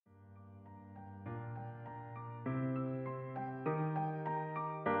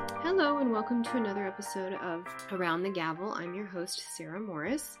Hello and welcome to another episode of Around the Gavel. I'm your host, Sarah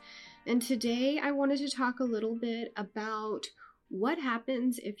Morris, and today I wanted to talk a little bit about what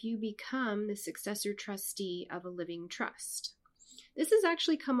happens if you become the successor trustee of a living trust. This has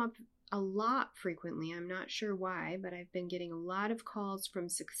actually come up a lot frequently. I'm not sure why, but I've been getting a lot of calls from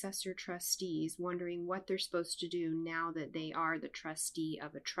successor trustees wondering what they're supposed to do now that they are the trustee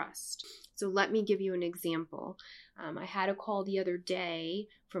of a trust. So let me give you an example. I had a call the other day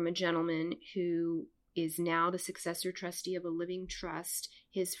from a gentleman who is now the successor trustee of a living trust.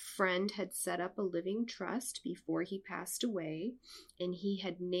 His friend had set up a living trust before he passed away, and he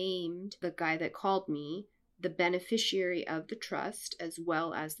had named the guy that called me the beneficiary of the trust as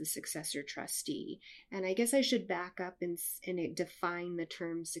well as the successor trustee. And I guess I should back up and define the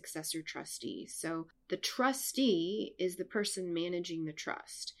term successor trustee. So the trustee is the person managing the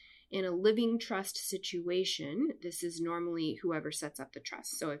trust. In a living trust situation, this is normally whoever sets up the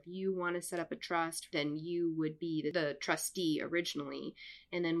trust. So if you want to set up a trust, then you would be the trustee originally.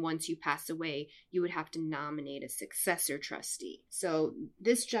 And then once you pass away, you would have to nominate a successor trustee. So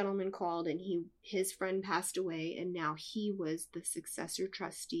this gentleman called and his friend passed away, and now he was the successor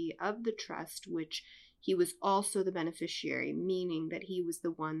trustee of the trust, which he was also the beneficiary, meaning that he was the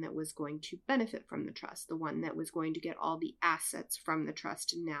one that was going to benefit from the trust, the one that was going to get all the assets from the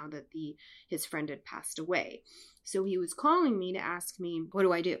trust now that his friend had passed away. So he was calling me to ask me, what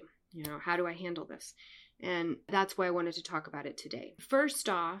do I do? How do I handle this? And that's why I wanted to talk about it today. First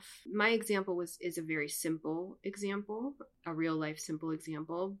off, my example is a very simple example, a real life simple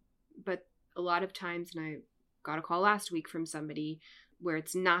example, but a lot of times, and I got a call last week from somebody where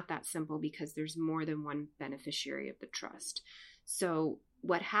it's not that simple because there's more than one beneficiary of the trust. So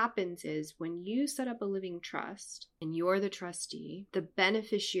what happens is when you set up a living trust and you're the trustee, the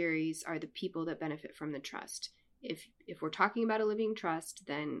beneficiaries are the people that benefit from the trust. If we're talking about a living trust,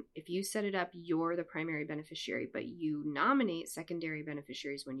 then if you set it up, you're the primary beneficiary, but you nominate secondary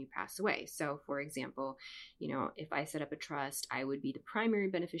beneficiaries when you pass away. So for example, if I set up a trust, I would be the primary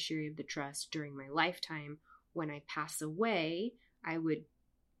beneficiary of the trust during my lifetime. When I pass away, I would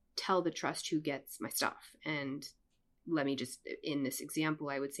tell the trust who gets my stuff. And in this example,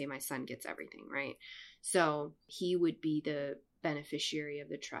 I would say my son gets everything, right? So he would be the beneficiary of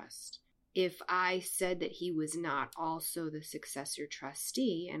the trust. If I said that he was not also the successor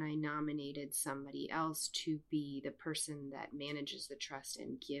trustee and I nominated somebody else to be the person that manages the trust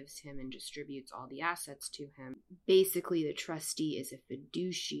and gives him and distributes all the assets to him, basically the trustee is a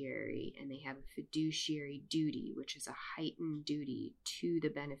fiduciary and they have a fiduciary duty, which is a heightened duty to the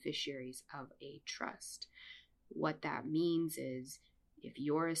beneficiaries of a trust. What that means is if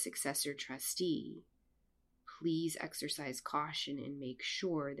you're a successor trustee, please exercise caution and make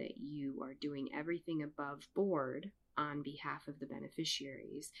sure that you are doing everything above board on behalf of the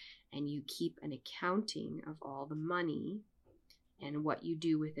beneficiaries, and you keep an accounting of all the money and what you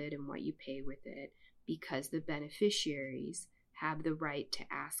do with it and what you pay with it, because the beneficiaries have the right to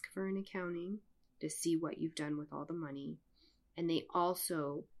ask for an accounting to see what you've done with all the money, and they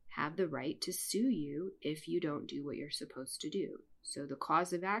also have the right to sue you if you don't do what you're supposed to do. So the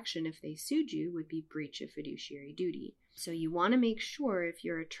cause of action, if they sued you, would be breach of fiduciary duty. So you want to make sure if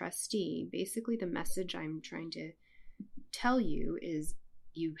you're a trustee, basically the message I'm trying to tell you is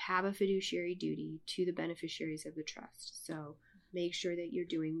you have a fiduciary duty to the beneficiaries of the trust. So make sure that you're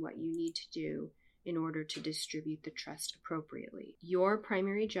doing what you need to do in order to distribute the trust appropriately. Your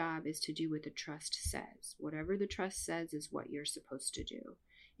primary job is to do what the trust says. Whatever the trust says is what you're supposed to do.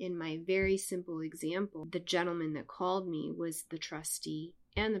 In my very simple example, the gentleman that called me was the trustee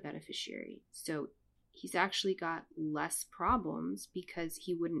and the beneficiary. So he's actually got less problems because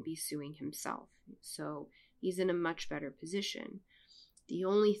he wouldn't be suing himself. So he's in a much better position. The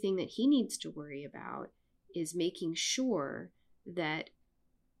only thing that he needs to worry about is making sure that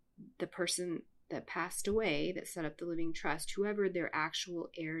the person that passed away, that set up the living trust, whoever their actual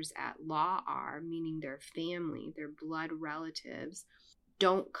heirs at law are, meaning their family, their blood relatives,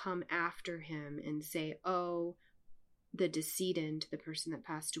 don't come after him and say, oh, the decedent, the person that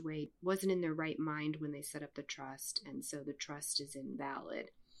passed away, wasn't in their right mind when they set up the trust, and so the trust is invalid.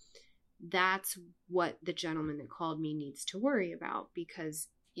 That's what the gentleman that called me needs to worry about, because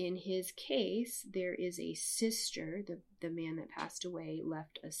in his case, there is a sister. The man that passed away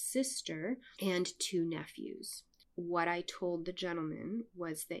left a sister and 2 nephews. What I told the gentleman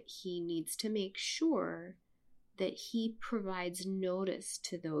was that he needs to make sure that he provides notice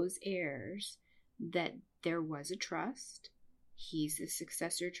to those heirs that there was a trust, he's the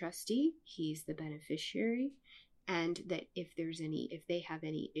successor trustee, he's the beneficiary, and that if they have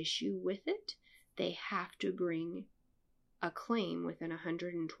any issue with it, they have to bring a claim within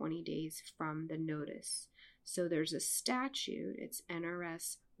 120 days from the notice. So there's a statute, it's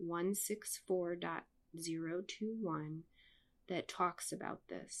NRS 164.021, that talks about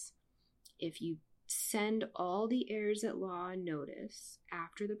this. If you send all the heirs at law a notice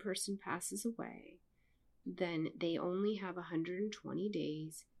after the person passes away, then they only have 120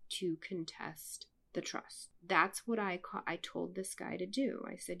 days to contest the trust. That's what I told this guy to do.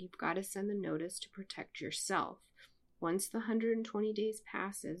 I said, you've got to send the notice to protect yourself. Once the 120 days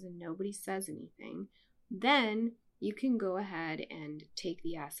passes and nobody says anything, then you can go ahead and take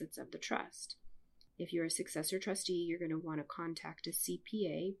the assets of the trust. If you're a successor trustee, you're going to want to contact a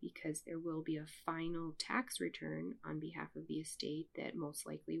CPA because there will be a final tax return on behalf of the estate that most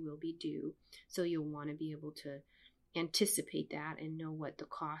likely will be due. So you'll want to be able to anticipate that and know what the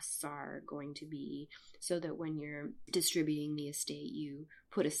costs are going to be so that when you're distributing the estate, you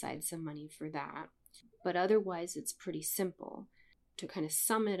put aside some money for that. But otherwise, it's pretty simple. To kind of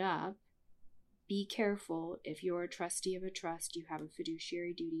sum it up, be careful. If you're a trustee of a trust, you have a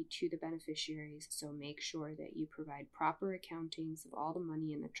fiduciary duty to the beneficiaries, so make sure that you provide proper accountings of all the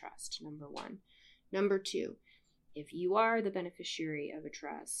money in the trust, number one. Number two, if you are the beneficiary of a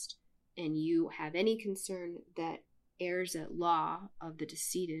trust and you have any concern that heirs at law of the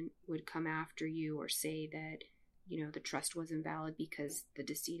decedent would come after you or say that, the trust was invalid because the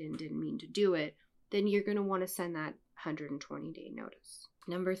decedent didn't mean to do it, then you're going to want to send that 120-day notice.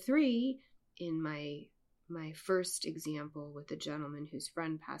 Number three, in my first example with a gentleman whose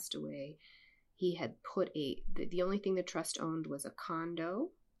friend passed away, he had put the only thing the trust owned was a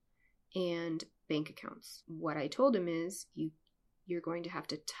condo and bank accounts. What I told him is you're going to have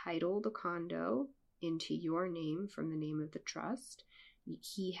to title the condo into your name from the name of the trust.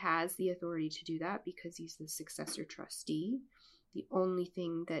 He has the authority to do that because he's the successor trustee. The only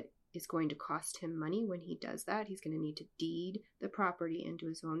thing that is going to cost him money when he does that, he's going to need to deed the property into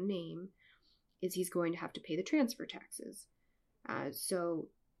his own name, is he's going to have to pay the transfer taxes. So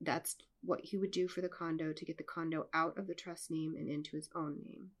that's what he would do for the condo to get the condo out of the trust name and into his own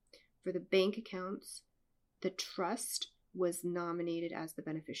name. For the bank accounts, the trust was nominated as the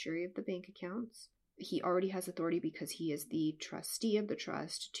beneficiary of the bank accounts. He already has authority because he is the trustee of the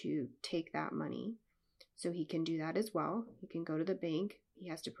trust to take that money. So he can do that as well. He can go to the bank. He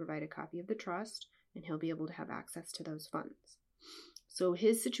has to provide a copy of the trust, and he'll be able to have access to those funds. So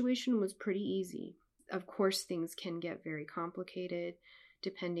his situation was pretty easy. Of course, things can get very complicated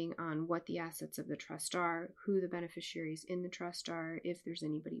depending on what the assets of the trust are, who the beneficiaries in the trust are, if there's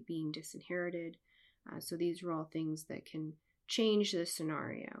anybody being disinherited. So these are all things that can change the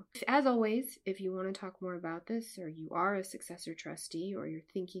scenario. As always, if you want to talk more about this, or you are a successor trustee, or you're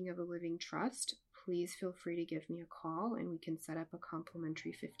thinking of a living trust, please feel free to give me a call and we can set up a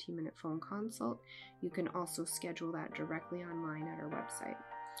complimentary 15-minute phone consult. You can also schedule that directly online at our website.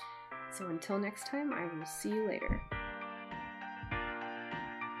 So until next time, I will see you later.